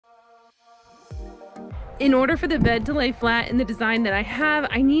In order for the bed to lay flat in the design that I have,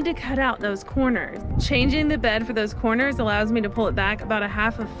 I need to cut out those corners. Changing the bed for those corners allows me to pull it back about a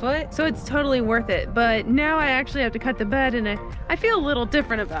 ½ foot, so it's totally worth it. But now I actually have to cut the bed and I feel a little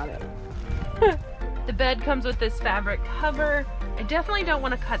different about it. The bed comes with this fabric cover. I definitely don't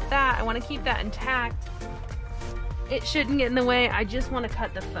want to cut that. I want to keep that intact. It shouldn't get in the way. I just want to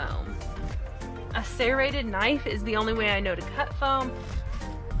cut the foam. A serrated knife is the only way I know to cut foam.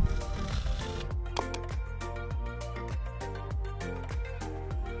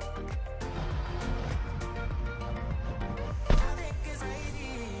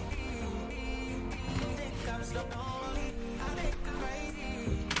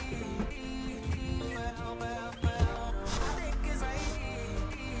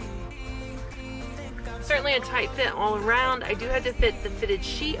 Certainly a tight fit all around. I do have to fit the fitted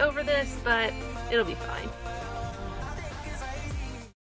sheet over this, but it'll be fine.